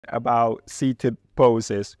about seated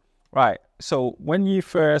poses. Right, so when you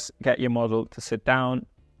first get your model to sit down,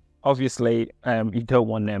 obviously you don't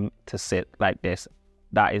want them to sit like this.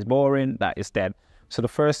 That is boring, that is dead. So the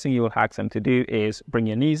first thing you will ask them to do is bring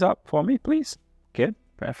your knees up for me, please. Good,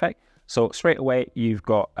 perfect. So straight away, you've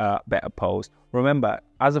got a better pose. Remember,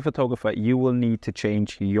 as a photographer, you will need to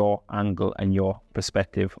change your angle and your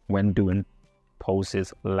perspective when doing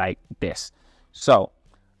poses like this. So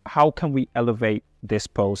how can we elevate this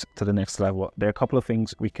pose to the next level? There are a couple of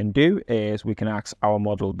things we can do. Is we can ask our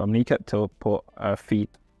model Dominica to put her feet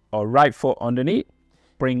or right foot underneath,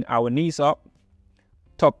 bring our knees up,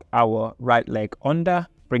 tuck our right leg under,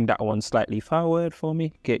 bring that one slightly forward for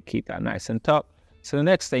me. Keep that nice and tucked. So the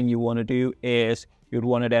next thing you want to do is you'd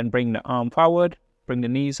want to then bring the arm forward, bring the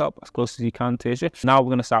knees up as close as you can to you. Now we're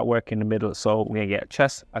going to start working in the middle. So we're going to get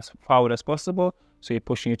chest as forward as possible. So you're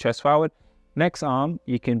pushing your chest forward. Next arm,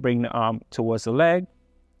 you can bring the arm towards the leg.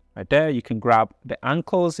 Right there, you can grab the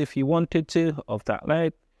ankles if you wanted to of that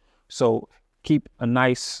leg. So get a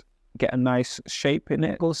nice shape in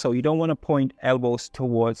it. So you don't want to point elbows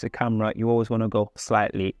towards the camera. You always want to go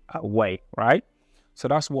slightly away, right? So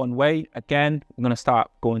that's one way. Again, we're going to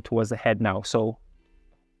start going towards the head now. So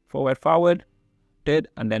forward, did,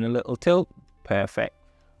 and then a little tilt. Perfect.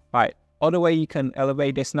 Right. Other way you can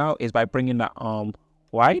elevate this now is by bringing that arm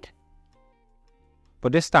wide.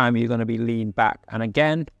 But this time you're going to be leaned back. And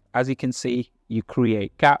again, as you can see, you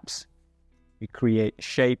create gaps, you create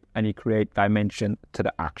shape, and you create dimension to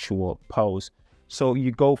the actual pose. So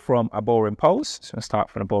you go from a boring pose. So start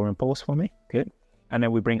from a boring pose for me. Good. And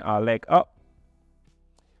then we bring our leg up,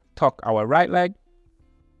 tuck our right leg,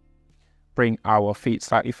 bring our feet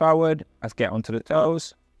slightly forward. Let's get onto the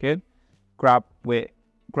toes. Good. Grab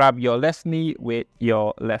your left knee with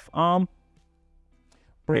your left arm.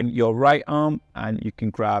 Bring your right arm and you can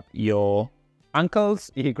grab your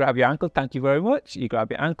ankles. You can grab your ankle. Thank you very much. You grab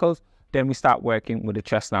your ankles. Then we start working with the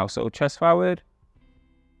chest now. So chest forward,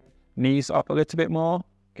 knees up a little bit more.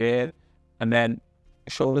 Good. And then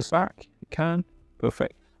shoulders back. You can.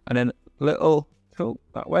 Perfect. And then little tilt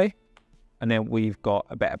that way. And then we've got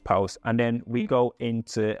a better pose. And then we go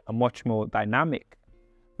into a much more dynamic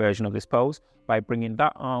version of this pose by bringing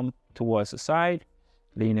that arm towards the side,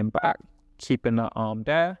 leaning back, keeping that arm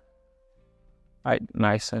there, right,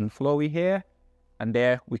 nice and flowy here, and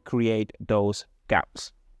there we create those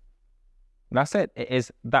gaps. And that's it. It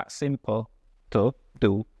is that simple to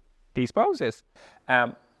do these poses.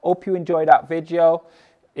 Hope you enjoyed that video.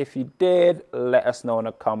 If you did, let us know in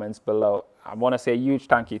the comments below. I want to say a huge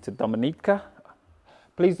thank you to Dominica.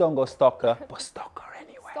 Please don't go stalk her, but stalk her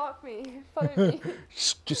anyway. Stalk me, follow me.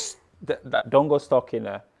 Just don't go stalking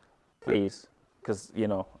her, please, because you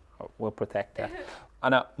know we'll protect her.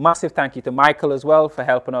 And a massive thank you to Michael as well for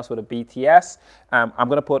helping us with the BTS. I'm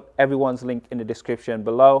going to put everyone's link in the description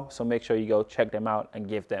below, so make sure you go check them out and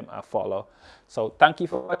give them a follow. So thank you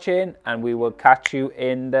for watching, and we will catch you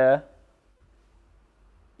in the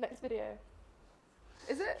next video.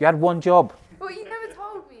 Is it? You had one job. Well, you never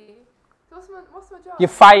told me. What's my job? You're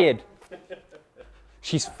fired.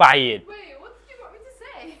 She's fired. Wait, what did you want me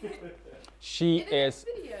to say? She is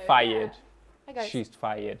fired. She's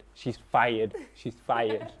fired. She's fired. She's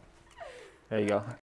fired. There you go.